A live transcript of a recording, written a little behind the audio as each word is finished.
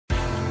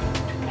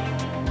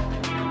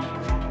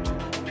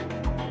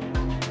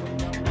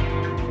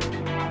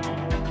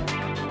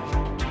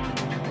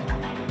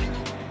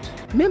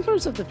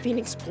Members of the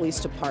Phoenix Police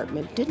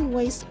Department didn't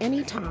waste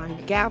any time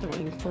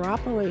gathering for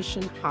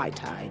Operation High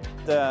Tide.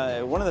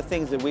 One of the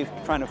things that we're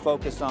trying to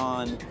focus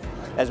on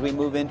as we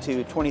move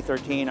into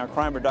 2013, our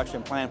crime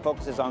reduction plan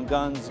focuses on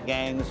guns,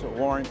 gangs,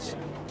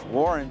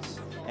 warrants,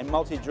 and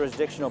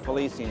multi-jurisdictional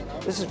policing.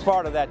 This is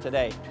part of that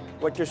today.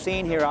 What you're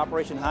seeing here,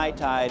 Operation High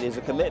Tide, is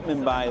a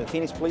commitment by the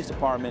Phoenix Police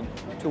Department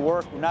to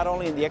work not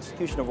only in the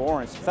execution of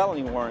warrants,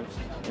 felony warrants,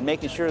 and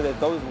making sure that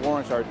those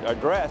warrants are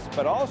addressed,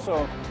 but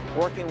also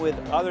working with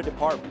other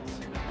departments.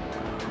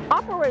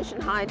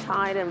 Operation High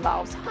Tide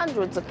involves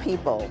hundreds of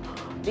people.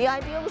 The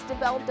idea was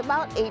developed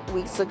about 8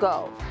 weeks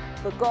ago.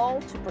 The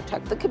goal, to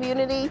protect the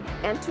community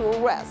and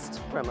to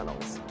arrest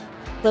criminals.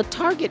 The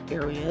target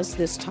areas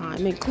this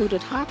time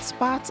included hot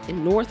spots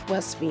in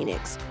Northwest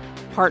Phoenix.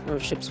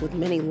 Partnerships with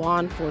many law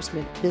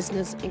enforcement,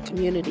 business, and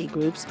community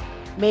groups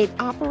made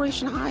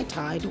Operation High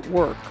Tide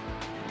work.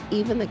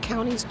 Even the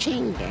county's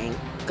chain gang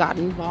got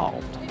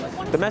involved.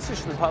 The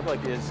message to the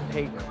public is,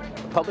 hey,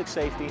 public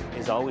safety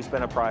has always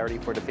been a priority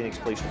for the Phoenix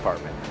Police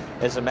Department.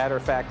 As a matter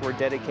of fact, we're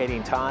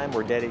dedicating time,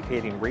 we're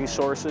dedicating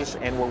resources,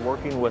 and we're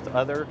working with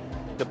other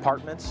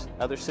departments,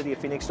 other City of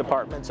Phoenix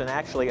departments, and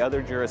actually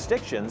other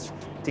jurisdictions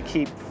to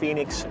keep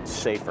Phoenix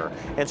safer.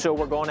 And so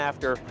we're going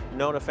after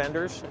known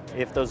offenders.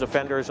 If those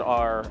offenders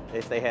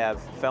if they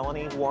have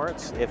felony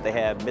warrants, if they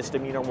have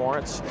misdemeanor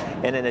warrants,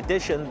 and in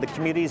addition, the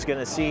community is going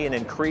to see an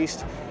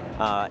increased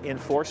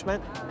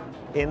enforcement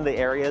in the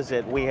areas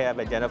that we have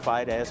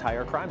identified as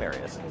higher crime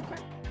areas.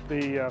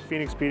 The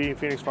Phoenix PD and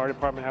Phoenix Fire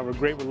Department have a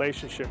great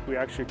relationship. We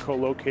actually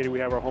co-located. We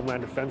have our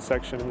Homeland Defense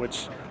section,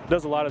 which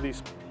does a lot of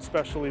these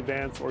special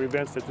events or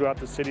events that throughout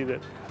the city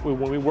that when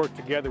we work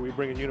together, we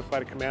bring a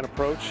unified command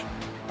approach.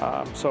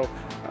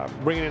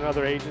 Bringing in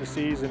other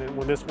agencies, and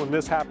when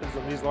this happens,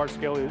 when these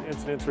large-scale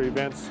incidents or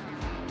events,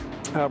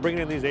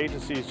 bringing in these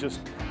agencies just,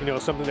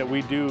 something that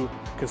we do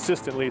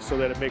consistently so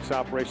that it makes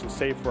operations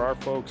safe for our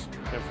folks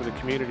and for the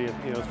community.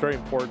 It's very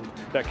important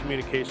that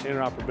communication,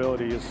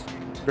 interoperability is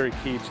very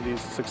key to the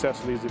success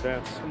of these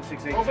events.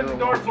 Open the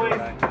door, please.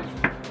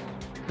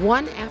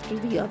 One after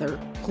the other,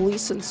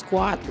 police and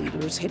squad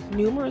leaders hit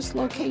numerous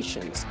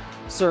locations,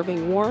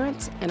 serving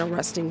warrants and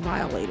arresting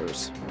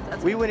violators.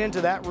 We went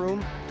into that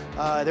room.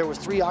 There was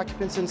 3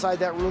 occupants inside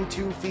that room,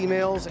 2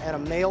 females and a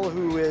male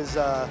who is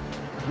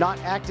not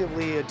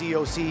actively a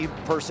DOC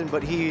person,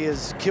 but he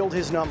has killed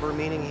his number,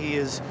 meaning he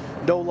is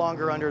no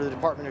longer under the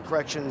Department of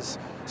Corrections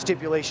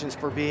stipulations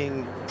for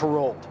being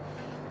paroled.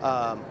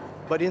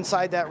 But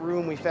inside that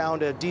room, we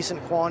found a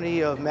decent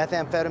quantity of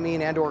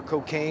methamphetamine and/or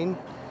cocaine,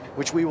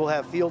 which we will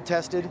have field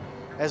tested,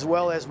 as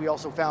well as we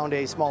also found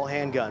a small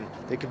handgun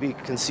that could be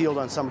concealed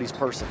on somebody's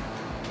person.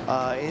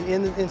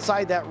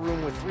 Inside that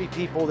room with 3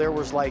 people, there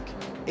was like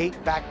 8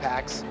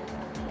 backpacks,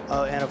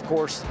 and of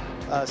course,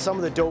 some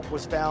of the dope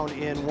was found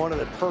in one of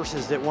the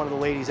purses that one of the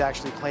ladies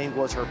actually claimed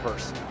was her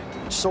purse.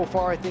 So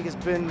far, I think it's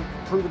been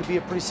proven to be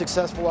a pretty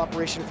successful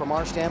operation from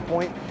our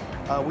standpoint.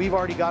 We've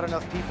already got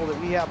enough people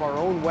that we have our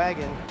own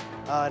wagon,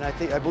 and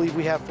I believe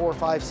we have 4,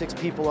 5, 6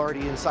 people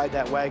already inside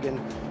that wagon.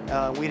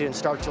 We didn't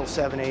start till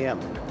 7 a.m.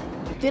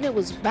 Then it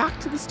was back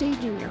to the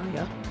staging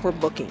area for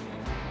booking.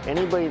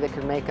 Anybody that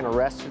can make an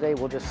arrest today,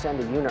 we'll just send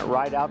a unit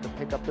right out to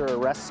pick up their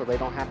arrest so they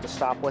don't have to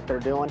stop what they're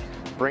doing,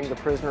 bring the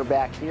prisoner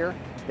back here.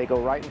 They go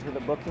right into the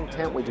booking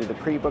tent. We do the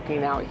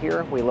pre-booking out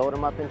here. We load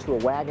them up into a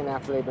wagon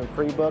after they've been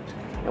pre-booked,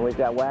 and we've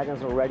got wagons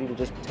that are ready to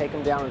just take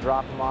them down and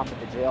drop them off at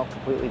the jail,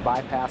 completely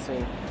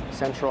bypassing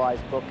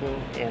centralized booking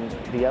and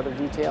the other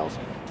details.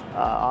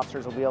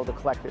 Officers will be able to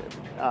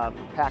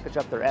package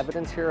up their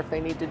evidence here if they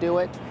need to do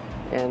it,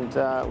 and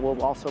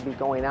we'll also be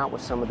going out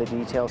with some of the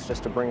details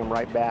just to bring them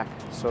right back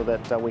so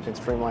that we can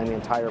streamline the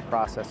entire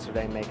process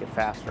today and make it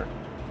faster.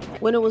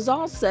 When it was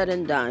all said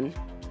and done,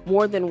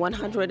 more than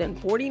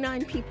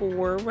 149 people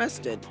were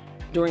arrested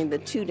during the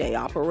 2-day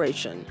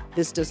operation.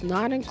 This does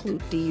not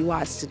include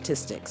DUI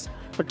statistics.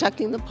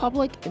 Protecting the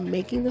public and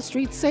making the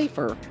streets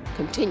safer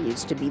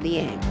continues to be the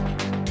aim.